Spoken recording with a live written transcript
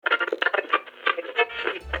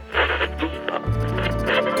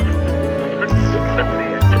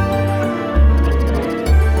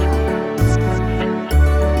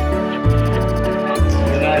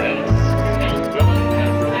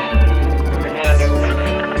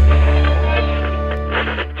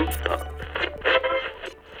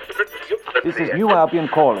is New Albion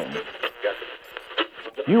calling.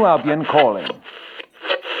 New Albion calling.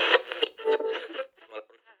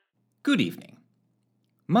 Good evening.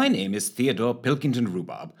 My name is Theodore Pilkington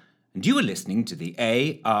Rhubarb, and you are listening to the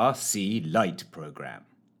ARC Light program.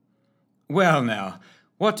 Well now,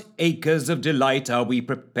 what acres of delight are we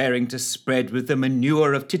preparing to spread with the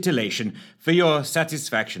manure of titillation for your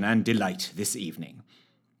satisfaction and delight this evening?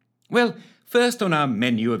 Well, first on our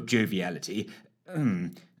menu of joviality,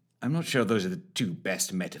 I'm not sure those are the two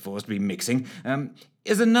best metaphors to be mixing,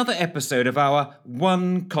 is another episode of our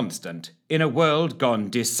one constant in a world gone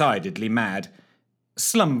decidedly mad,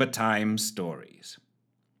 Slumber Time Stories.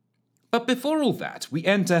 But before all that, we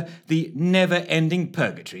enter the never-ending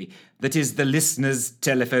purgatory that is the listener's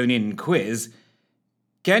telephone-in quiz.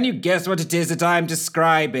 Can you guess what it is that I'm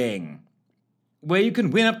describing? Where you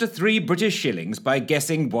can win up to 3 British shillings by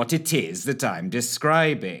guessing what it is that I'm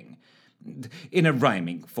describing. In a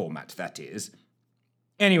rhyming format, that is.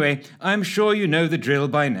 Anyway, I'm sure you know the drill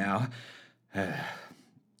by now.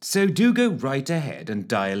 So do go right ahead and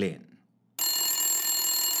dial in.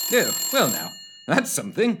 Oh, well now, that's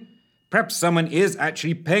something. Perhaps someone is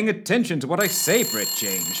actually paying attention to what I say for a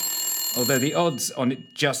change, although the odds on it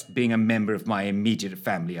just being a member of my immediate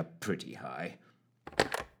family are pretty high.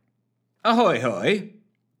 Ahoy hoy!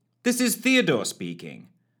 This is Theodore speaking.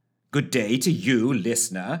 Good day to you,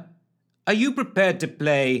 listener. Are you prepared to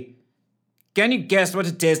play? Can you guess what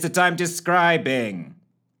it is that I'm describing?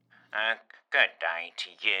 Good day to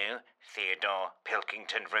you, Theodore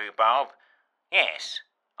Pilkington Rhubarb. Yes,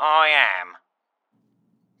 I am.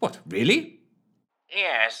 What, really?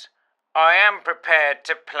 Yes, I am prepared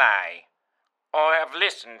to play. I have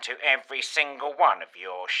listened to every single one of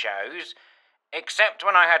your shows, except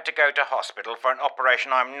when I had to go to hospital for an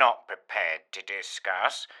operation I'm not prepared to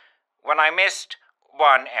discuss, when I missed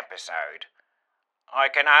one episode. I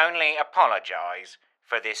can only apologise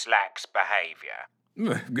for this lax behaviour.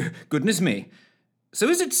 Goodness me. So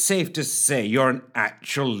is it safe to say you're an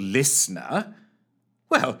actual listener?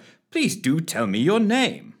 Well, please do tell me your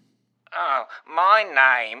name. Oh, my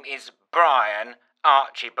name is Brian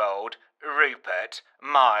Archibald Rupert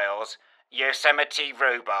Miles Yosemite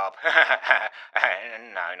Rhubarb.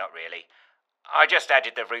 No, not really. I just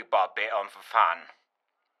added the rhubarb bit on for fun.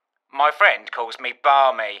 My friend calls me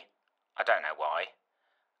Barmy. I don't know why.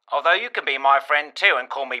 Although you can be my friend too and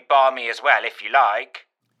call me Barmy as well if you like.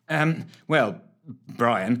 Well,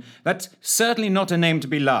 Brian, that's certainly not a name to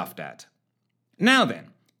be laughed at. Now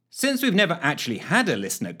then, since we've never actually had a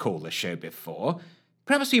listener call the show before,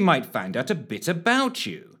 perhaps we might find out a bit about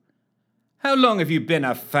you. How long have you been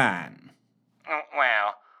a fan?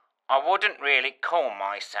 Well, I wouldn't really call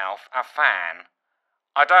myself a fan.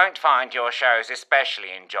 I don't find your shows especially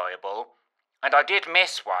enjoyable, and I did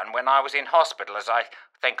miss one when I was in hospital, as I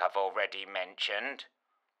think I've already mentioned.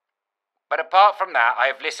 But apart from that, I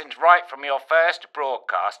have listened right from your first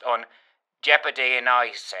broadcast on Jeopardy and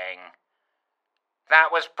Icing. That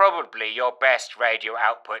was probably your best radio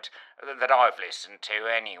output that I've listened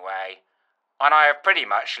to anyway, and I have pretty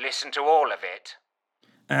much listened to all of it.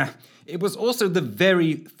 It was also the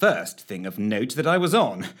very first thing of note that I was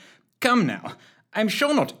on. Come now, I'm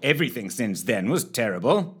sure not everything since then was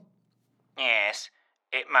terrible. Yes,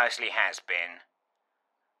 it mostly has been.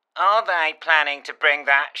 Are they planning to bring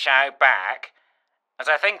that show back? As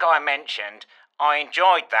I think I mentioned, I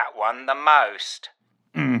enjoyed that one the most.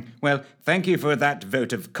 Well, thank you for that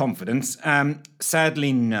vote of confidence.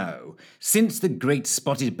 Sadly, no. Since the great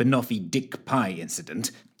spotted banoffee Dick Pie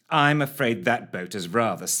incident, I'm afraid that boat has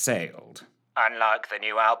rather sailed. Unlike the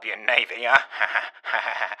New Albion Navy, huh?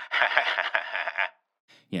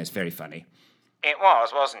 Yes, very funny. It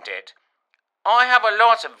was, wasn't it? I have a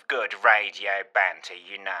lot of good radio banter,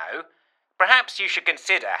 you know. Perhaps you should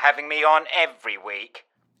consider having me on every week.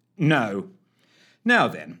 No. Now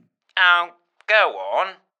then. Oh, go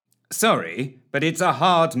on. Sorry, but it's a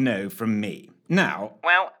hard no from me. Now...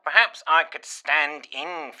 Well, perhaps I could stand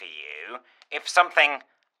in for you if something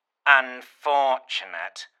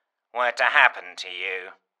unfortunate were to happen to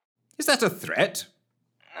you. Is that a threat?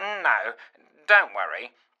 No, don't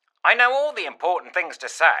worry. I know all the important things to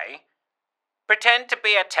say. Pretend to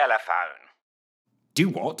be a telephone. Do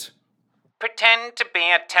what? Pretend to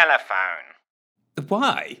be a telephone.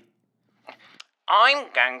 Why? I'm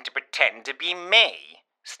going to pretend to be me,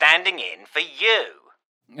 standing in for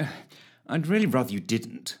you. I'd really rather you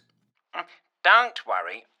didn't. Don't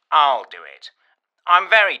worry, I'll do it. I'm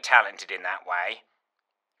very talented in that way.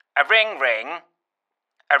 A ring ring,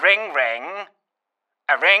 a ring ring,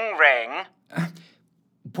 a ring ring.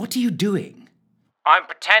 What are you doing? I'm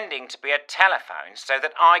pretending to be a telephone so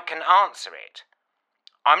that I can answer it.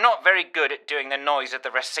 I'm not very good at doing the noise of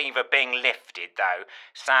the receiver being lifted, though,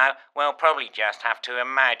 so we'll probably just have to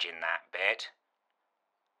imagine that bit.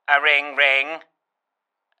 A ring ring.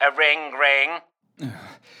 A ring ring.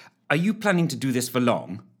 Are you planning to do this for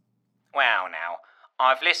long? Well now,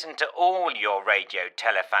 I've listened to all your radio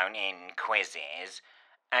telephone in quizzes,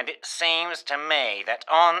 and it seems to me that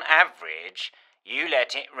on average you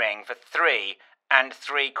let it ring for 3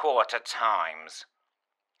 3/4 times.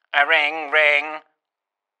 A ring ring.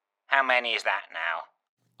 How many is that now?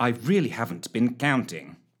 I really haven't been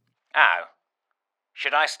counting. Oh.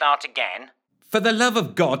 Should I start again? For the love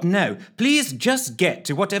of God, no. Please just get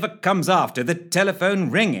to whatever comes after the telephone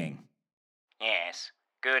ringing. Yes,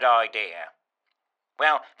 good idea.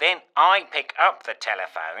 Well, then I pick up the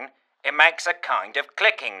telephone. It makes a kind of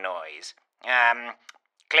clicking noise.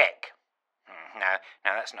 Click. No,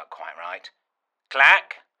 that's not quite right.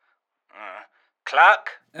 Clack.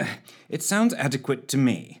 Cluck. It sounds adequate to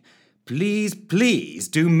me. Please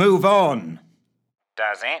do move on.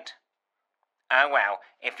 Does it? Oh well,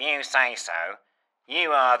 if you say so.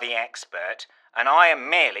 You are the expert, and I am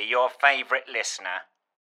merely your favourite listener.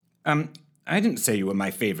 I didn't say you were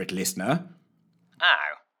my favourite listener.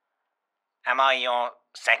 Oh. Am I your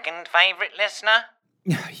second favourite listener?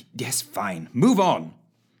 Yes, fine. Move on.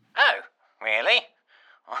 Oh, really?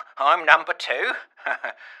 I'm number 2?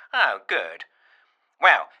 Oh, good.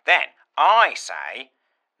 Well, then, I say,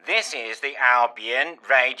 this is the Albion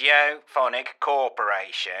Radiophonic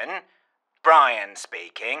Corporation. Brian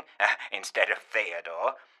speaking, instead of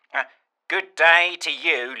Theodore. Good day to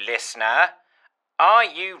you, listener. Are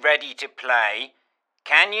you ready to play?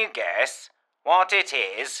 Can you guess what it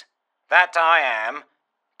is that I am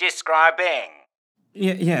describing?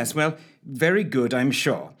 Yes, well, very good, I'm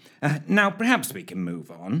sure. Now, perhaps we can move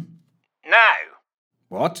on. No.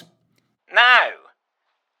 What? No.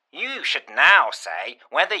 You should now say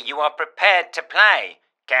whether you are prepared to play.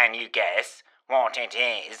 Can you guess what it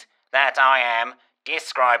is that I am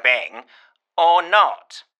describing or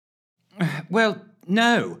not? Well,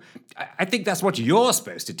 no. I think that's what you're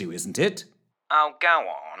supposed to do, isn't it? Oh, go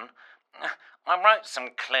on. I wrote some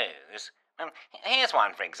clues. Here's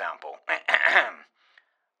one, for example.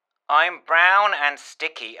 I'm brown and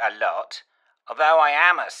sticky a lot, although I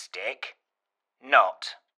am a stick.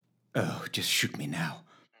 Not. Oh, just shoot me now.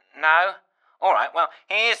 No? All right, well,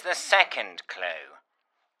 here's the second clue.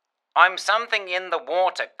 I'm something in the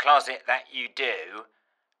water closet that you do,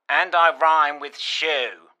 and I rhyme with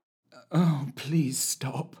shoe. Oh, please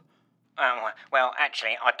stop. Well,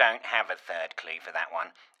 actually, I don't have a third clue for that one.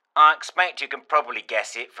 I expect you can probably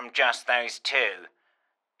guess it from just those 2.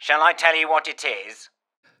 Shall I tell you what it is?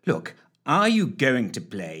 Look, are you going to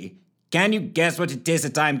play? Can you guess what it is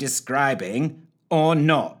that I'm describing, or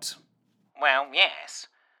not? Well, yes.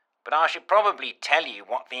 But I should probably tell you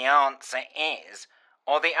what the answer is,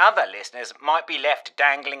 or the other listeners might be left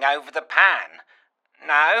dangling over the pan.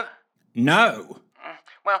 No? No.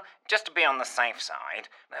 Well, just to be on the safe side,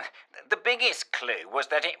 the biggest clue was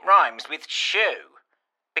that it rhymes with shoe.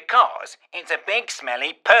 Because it's a big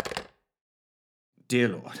smelly Dear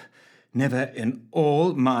Lord, never in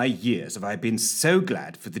all my years have I been so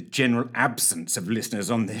glad for the general absence of listeners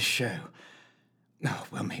on this show. Oh,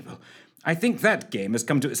 well, Mabel, I think that game has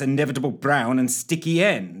come to its inevitable brown and sticky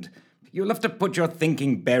end. You'll have to put your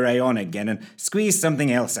thinking beret on again and squeeze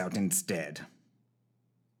something else out instead.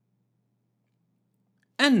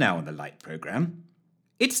 And now on the Light programme,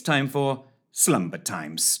 it's time for Slumber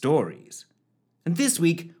Time Stories. And this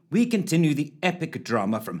week, we continue the epic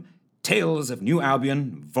drama from Tales of New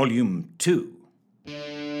Albion, Volume 2.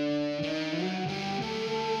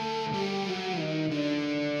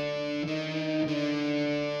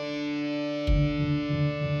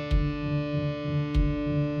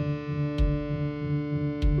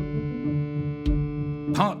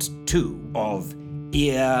 Part 2 of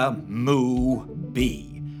Ear Moo Bee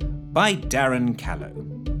by Darren Callow.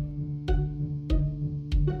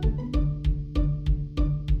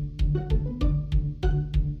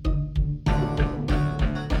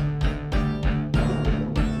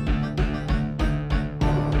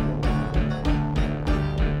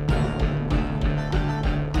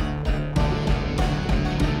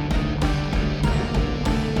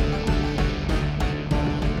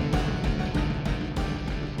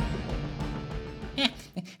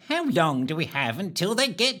 How long do we have until they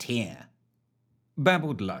get here?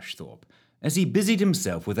 Babbled Lushthorpe, as he busied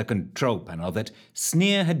himself with a control panel that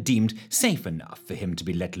Sneer had deemed safe enough for him to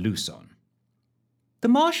be let loose on. The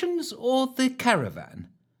Martians or the caravan?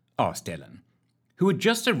 Asked Ellen, who had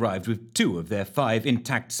just arrived with 2 of their 5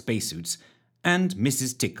 intact spacesuits and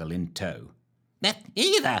Mrs. Tickle in tow.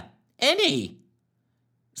 Either. Any.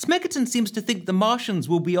 Smegerton seems to think the Martians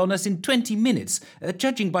will be on us in 20 minutes,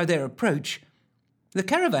 judging by their approach. The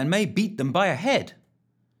caravan may beat them by a head."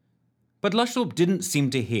 But Lushthorpe didn't seem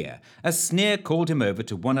to hear, as Sneer called him over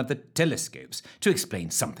to one of the telescopes to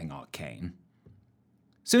explain something arcane.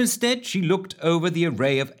 So instead she looked over the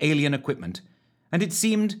array of alien equipment, and it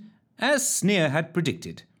seemed, as Sneer had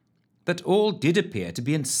predicted, that all did appear to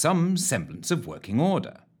be in some semblance of working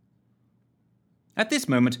order. At this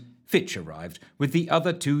moment, Fitch arrived with the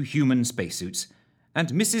other 2 human spacesuits and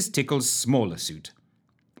Mrs. Tickle's smaller suit,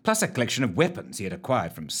 plus a collection of weapons he had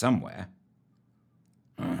acquired from somewhere.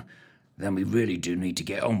 Then we really do need to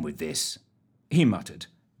get on with this," he muttered,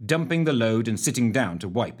 dumping the load and sitting down to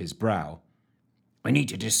wipe his brow. "We need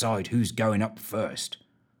to decide who's going up first.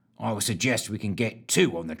 I would suggest we can get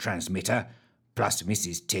 2 on the transmitter, plus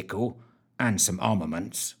Mrs. Tickle, and some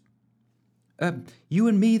armaments." You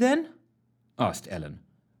and me, then?" asked Ellen,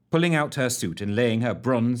 pulling out her suit and laying her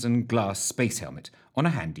bronze and glass space helmet on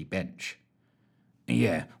a handy bench.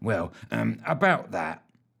 "Yeah, well, about that,"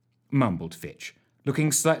 mumbled Fitch,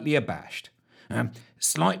 looking slightly abashed.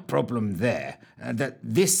 "Slight problem there, that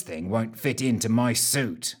this thing won't fit into my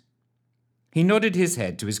suit." He nodded his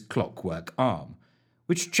head to his clockwork arm,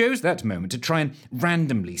 which chose that moment to try and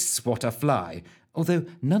randomly swat a fly, although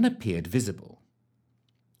none appeared visible.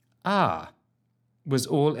 "Ah," was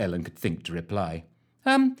all Ellen could think to reply.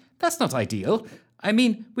 That's not ideal. I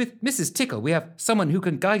mean, with Mrs. Tickle we have someone who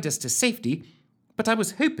can guide us to safety, but I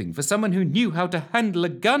was hoping for someone who knew how to handle a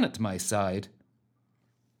gun at my side."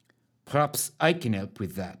 "Perhaps I can help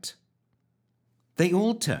with that." They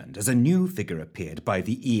all turned as a new figure appeared by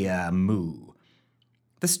the Moo.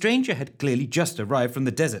 The stranger had clearly just arrived from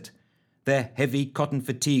the desert, their heavy cotton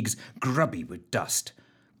fatigues grubby with dust,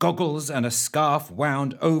 goggles and a scarf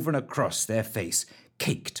wound over and across their face,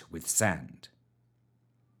 caked with sand.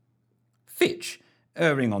 Fitch,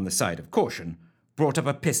 erring on the side of caution, brought up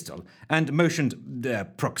a pistol and motioned,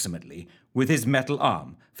 approximately, with his metal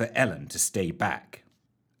arm for Ellen to stay back.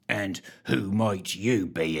 "And who might you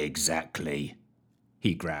be exactly?"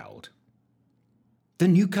 he growled. The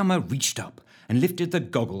newcomer reached up and lifted the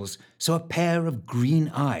goggles so a pair of green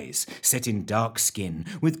eyes, set in dark skin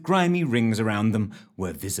with grimy rings around them,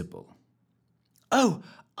 were visible. "Oh,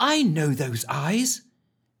 I know those eyes!"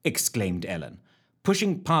 exclaimed Ellen,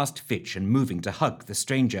 pushing past Fitch and moving to hug the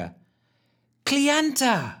stranger.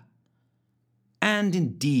 "Cleanta!" And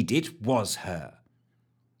indeed it was her.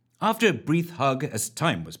 After a brief hug as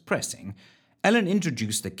time was pressing, Ellen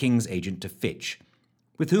introduced the King's agent to Fitch,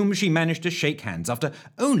 with whom she managed to shake hands after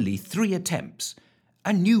only 3 attempts,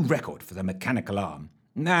 a new record for the mechanical arm,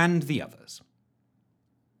 and the others.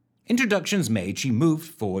 Introductions made, she moved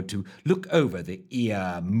forward to look over the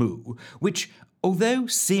Moo, which, although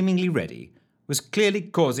seemingly ready, was clearly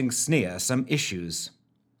causing Sneer some issues.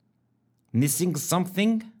 "Missing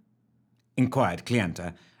something?" inquired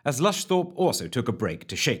Cleanta, as Lushthorpe also took a break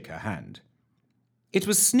to shake her hand. It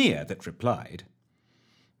was Sneer that replied.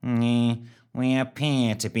 We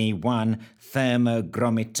appear to be one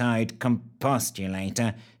thermochromitide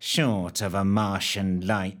compostulator short of a Martian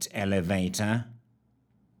light elevator."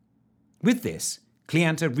 With this,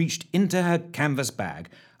 Cleanta reached into her canvas bag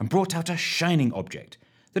and brought out a shining object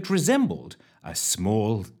that resembled a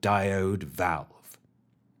small diode valve.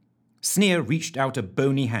 Sneer reached out a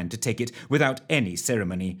bony hand to take it without any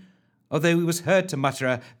ceremony, although he was heard to mutter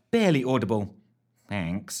a barely audible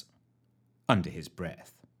 "thanks" under his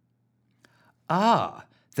breath. "Ah,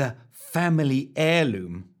 the family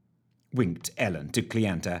heirloom," winked Ellen to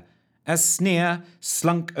Cleanta, as Sneer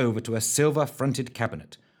slunk over to a silver-fronted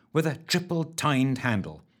cabinet with a triple-tined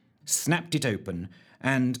handle, snapped it open,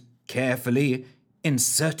 and carefully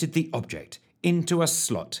inserted the object into a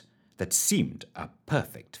slot that seemed a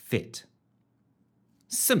perfect fit.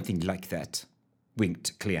 "Something like that,"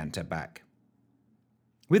 winked Cleanta back.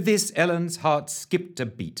 With this, Ellen's heart skipped a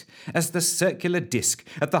beat as the circular disc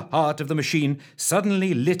at the heart of the machine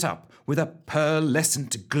suddenly lit up with a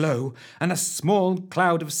pearlescent glow, and a small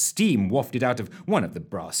cloud of steam wafted out of one of the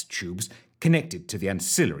brass tubes connected to the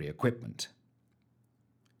ancillary equipment.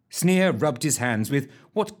 Sneer rubbed his hands with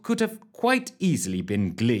what could have quite easily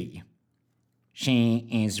been glee. "She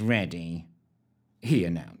is ready," he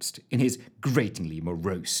announced in his gratingly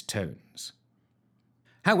morose tones.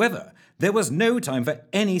 However, there was no time for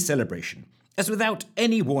any celebration, as without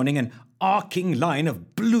any warning an arcing line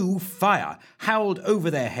of blue fire howled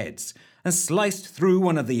over their heads and sliced through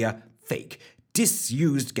one of the fake,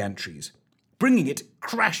 disused gantries, bringing it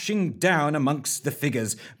crashing down amongst the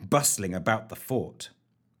figures bustling about the fort.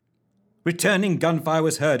 Returning gunfire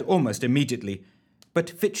was heard almost immediately,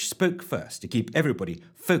 but Fitch spoke first to keep everybody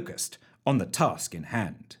focused on the task in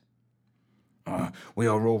hand. We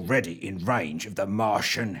are already in range of the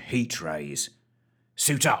Martian heat rays.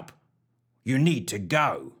 Suit up. You need to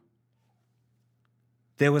go.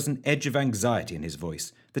 There was an edge of anxiety in his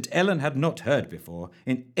voice that Ellen had not heard before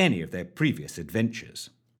in any of their previous adventures.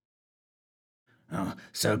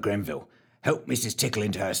 Sir Grenville, help Mrs. Tickle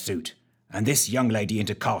into her suit, and this young lady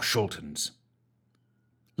into Carl Shulton's.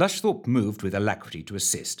 Lushthorpe moved with alacrity to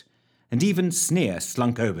assist, and even Sneer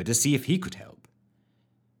slunk over to see if he could help.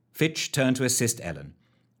 Fitch turned to assist Ellen,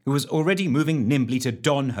 who was already moving nimbly to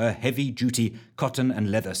don her heavy-duty cotton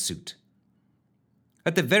and leather suit.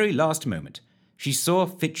 At the very last moment, she saw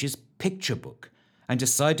Fitch's picture book and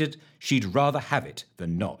decided she'd rather have it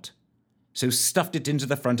than not, so stuffed it into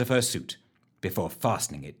the front of her suit before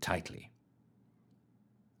fastening it tightly.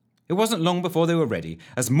 It wasn't long before they were ready,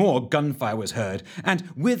 as more gunfire was heard, and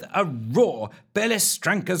with a roar,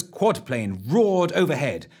 Belistranca's quadplane roared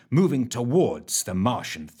overhead, moving towards the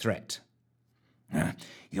Martian threat.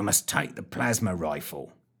 You must take the plasma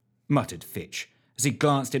rifle, muttered Fitch, as he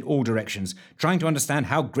glanced in all directions, trying to understand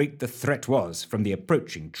how great the threat was from the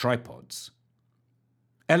approaching tripods.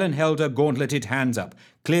 Ellen held her gauntleted hands up,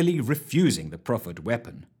 clearly refusing the proffered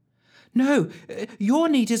weapon. No, your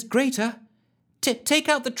need is greater. Take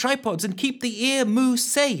out the tripods and keep the ear moo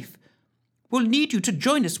safe. We'll need you to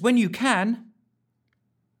join us when you can.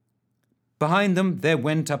 Behind them there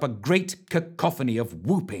went up a great cacophony of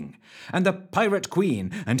whooping, and the Pirate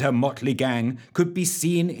Queen and her motley gang could be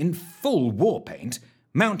seen in full war paint,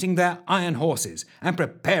 mounting their iron horses and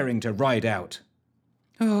preparing to ride out.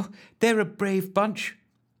 Oh, they're a brave bunch.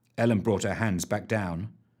 Ellen brought her hands back down.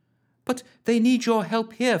 But they need your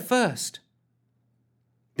help here first.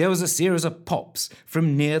 There was a series of pops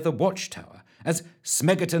from near the watchtower, as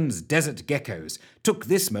Smegaton's desert geckos took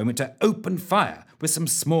this moment to open fire with some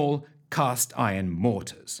small cast-iron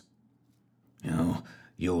mortars.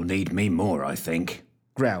 You'll need me more, I think,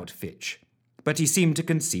 growled Fitch, but he seemed to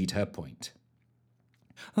concede her point.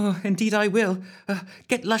 Oh, indeed I will.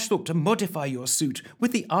 Get Lushthorpe to modify your suit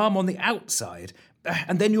with the arm on the outside,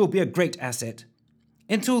 and then you'll be a great asset.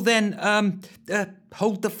 Until then,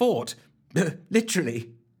 hold the fort.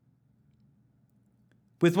 Literally.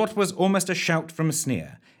 With what was almost a shout from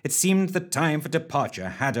Sneer, it seemed the time for departure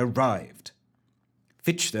had arrived.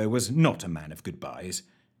 Fitch, though, was not a man of goodbyes.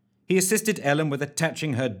 He assisted Ellen with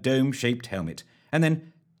attaching her dome-shaped helmet, and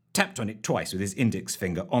then tapped on it twice with his index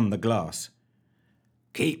finger on the glass.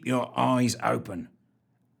 Keep your eyes open,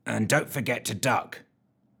 and don't forget to duck,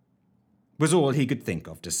 was all he could think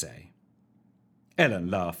of to say.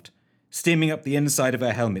 Ellen laughed, steaming up the inside of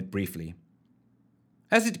her helmet briefly.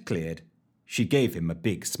 As it cleared, she gave him a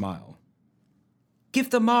big smile. Give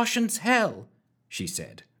the Martians hell, she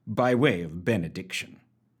said, by way of benediction.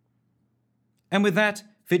 And with that,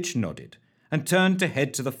 Fitch nodded and turned to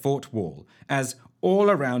head to the fort wall as all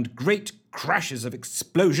around great crashes of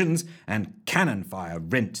explosions and cannon fire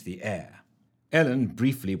rent the air. Ellen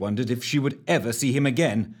briefly wondered if she would ever see him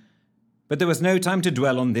again, but there was no time to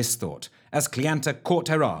dwell on this thought as Cleanta caught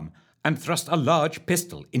her arm and thrust a large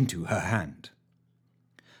pistol into her hand.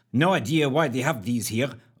 No idea why they have these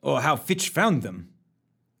here, or how Fitch found them,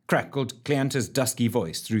 crackled Cleanta's dusky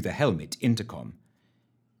voice through the helmet intercom.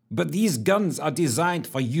 But these guns are designed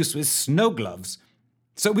for use with snow gloves,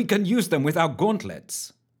 so we can use them with our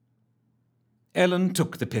gauntlets. Ellen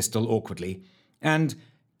took the pistol awkwardly, and,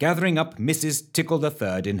 gathering up Mrs. Tickle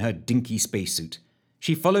III in her dinky spacesuit,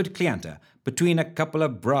 she followed Cleanta between a couple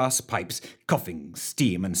of brass pipes, coughing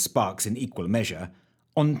steam and sparks in equal measure,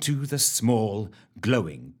 onto the small,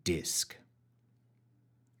 glowing disc.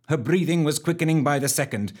 Her breathing was quickening by the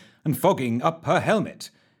second and fogging up her helmet,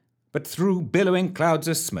 but through billowing clouds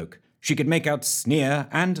of smoke she could make out Sneer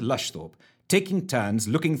and Lushthorpe taking turns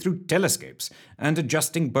looking through telescopes and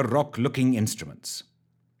adjusting baroque-looking instruments.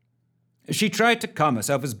 She tried to calm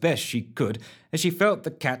herself as best she could as she felt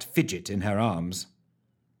the cat fidget in her arms.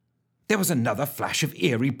 There was another flash of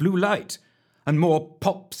eerie blue light, and more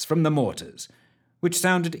pops from the mortars, which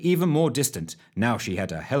sounded even more distant now she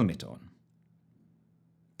had her helmet on.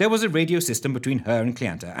 There was a radio system between her and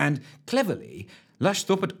Cleanta, and, cleverly,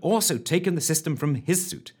 Lushthorpe had also taken the system from his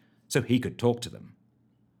suit, so he could talk to them.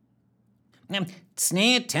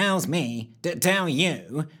 Sneer tells me to tell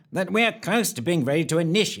you that we're close to being ready to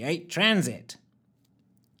initiate transit,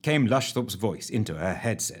 came Lushthorpe's voice into her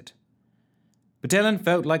headset. But Ellen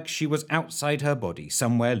felt like she was outside her body,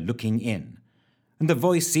 somewhere looking in, and the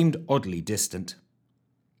voice seemed oddly distant.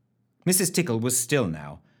 Mrs. Tickle was still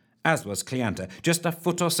now, as was Cleanta, just a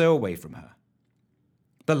foot or so away from her.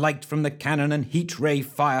 The light from the cannon and heat ray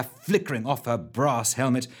fire flickering off her brass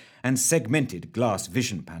helmet and segmented glass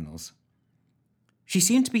vision panels. She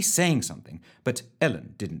seemed to be saying something, but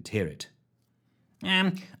Ellen didn't hear it.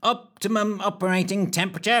 Optimum operating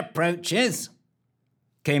temperature approaches,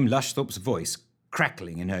 came Lushthorpe's voice,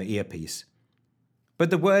 crackling in her earpiece. But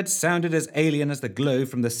the words sounded as alien as the glow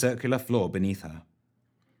from the circular floor beneath her.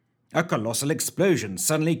 A colossal explosion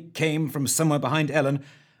suddenly came from somewhere behind Ellen,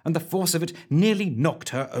 and the force of it nearly knocked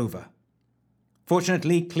her over.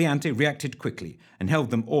 Fortunately, Cleante reacted quickly and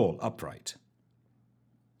held them all upright.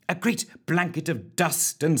 A great blanket of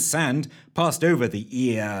dust and sand passed over the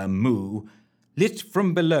moo, lit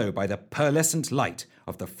from below by the pearlescent light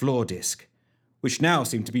of the floor disc, which now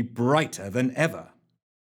seemed to be brighter than ever.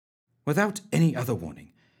 Without any other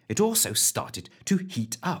warning, it also started to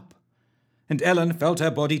heat up, and Ellen felt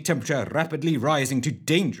her body temperature rapidly rising to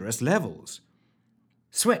dangerous levels.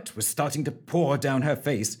 Sweat was starting to pour down her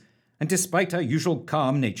face, and despite her usual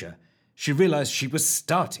calm nature, she realized she was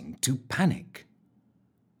starting to panic.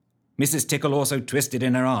 Mrs. Tickle also twisted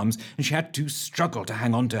in her arms, and she had to struggle to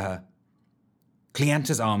hang on to her.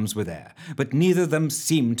 Cleante's arms were there, but neither of them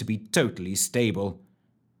seemed to be totally stable.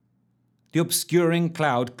 The obscuring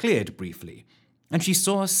cloud cleared briefly, and she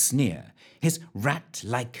saw Sneer, his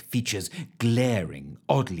rat-like features glaring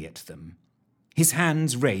oddly at them, his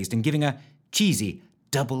hands raised and giving a cheesy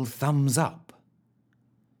double thumbs up.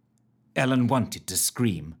 Ellen wanted to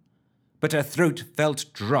scream, but her throat felt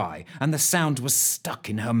dry and the sound was stuck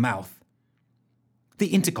in her mouth. The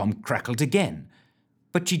intercom crackled again,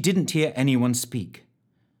 but she didn't hear anyone speak.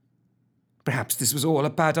 Perhaps this was all a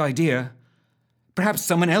bad idea. Perhaps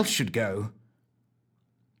someone else should go.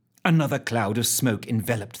 Another cloud of smoke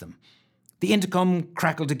enveloped them. The intercom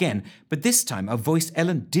crackled again, but this time a voice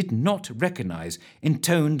Ellen did not recognize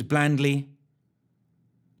intoned blandly,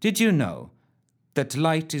 "Did you know that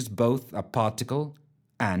light is both a particle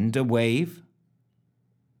and a wave?"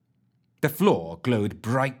 The floor glowed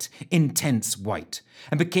bright, intense white,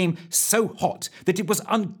 and became so hot that it was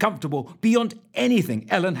uncomfortable beyond anything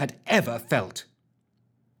Ellen had ever felt.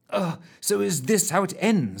 So is this how it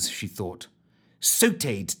ends, she thought,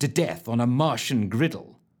 sautéed to death on a Martian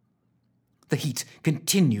griddle. The heat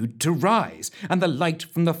continued to rise, and the light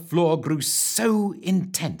from the floor grew so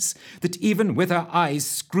intense that even with her eyes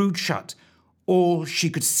screwed shut, all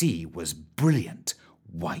she could see was brilliant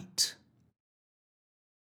white.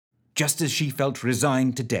 Just as she felt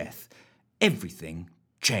resigned to death, everything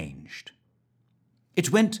changed.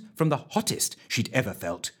 It went from the hottest she'd ever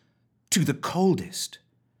felt to the coldest,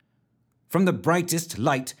 from the brightest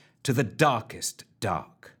light to the darkest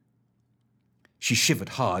dark. She shivered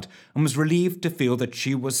hard and was relieved to feel that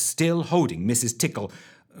she was still holding Mrs. Tickle,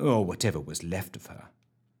 or whatever was left of her.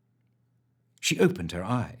 She opened her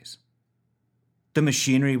eyes. The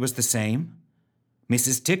machinery was the same.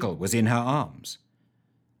 Mrs. Tickle was in her arms.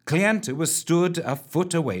 Cleante was stood a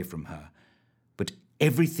foot away from her, but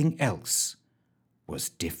everything else was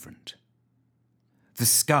different. The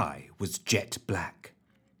sky was jet black.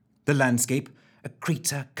 The landscape, a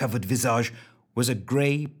crater-covered visage, was a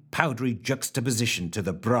grey, powdery juxtaposition to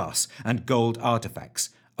the brass and gold artifacts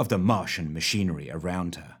of the Martian machinery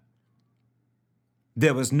around her.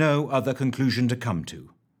 There was no other conclusion to come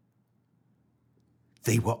to.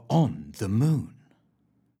 They were on the moon.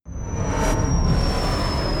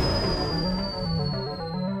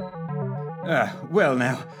 Well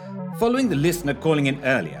now, following the listener calling in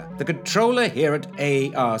earlier, the controller here at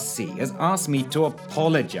ARC has asked me to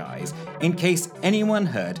apologise in case anyone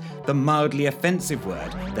heard the mildly offensive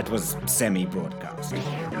word that was semi-broadcast.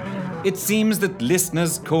 It seems that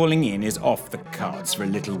listeners calling in is off the cards for a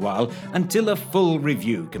little while until a full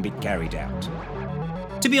review can be carried out.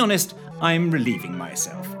 To be honest, I'm relieving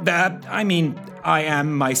myself. I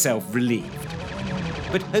am myself relieved.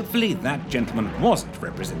 But hopefully that gentleman wasn't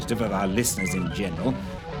representative of our listeners in general,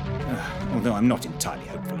 although I'm not entirely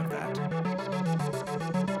hopeful of that.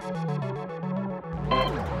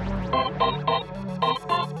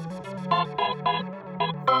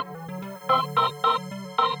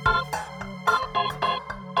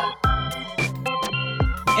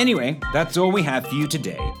 Anyway, that's all we have for you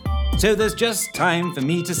today. So there's just time for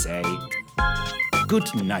me to say,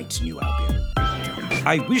 good night, New Albion.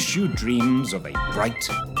 I wish you dreams of a bright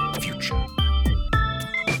future.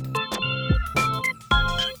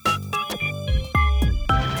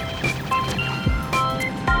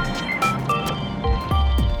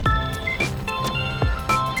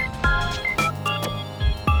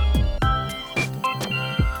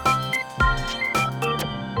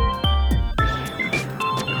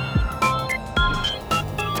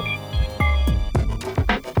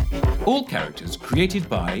 All characters created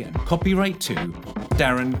by and copyright to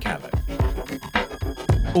Darren Callow.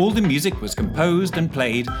 All the music was composed and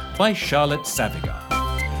played by Charlotte Savigar.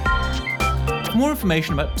 For more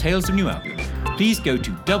information about Tales of New Albion, please go to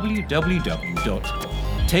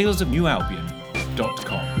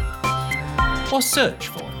www.talesofnew-albion.com or search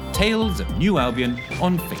for Tales of New Albion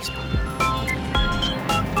on Facebook.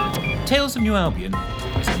 Tales of New Albion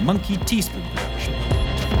is a Monkey Teaspoon production.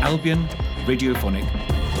 Albion Radiophonic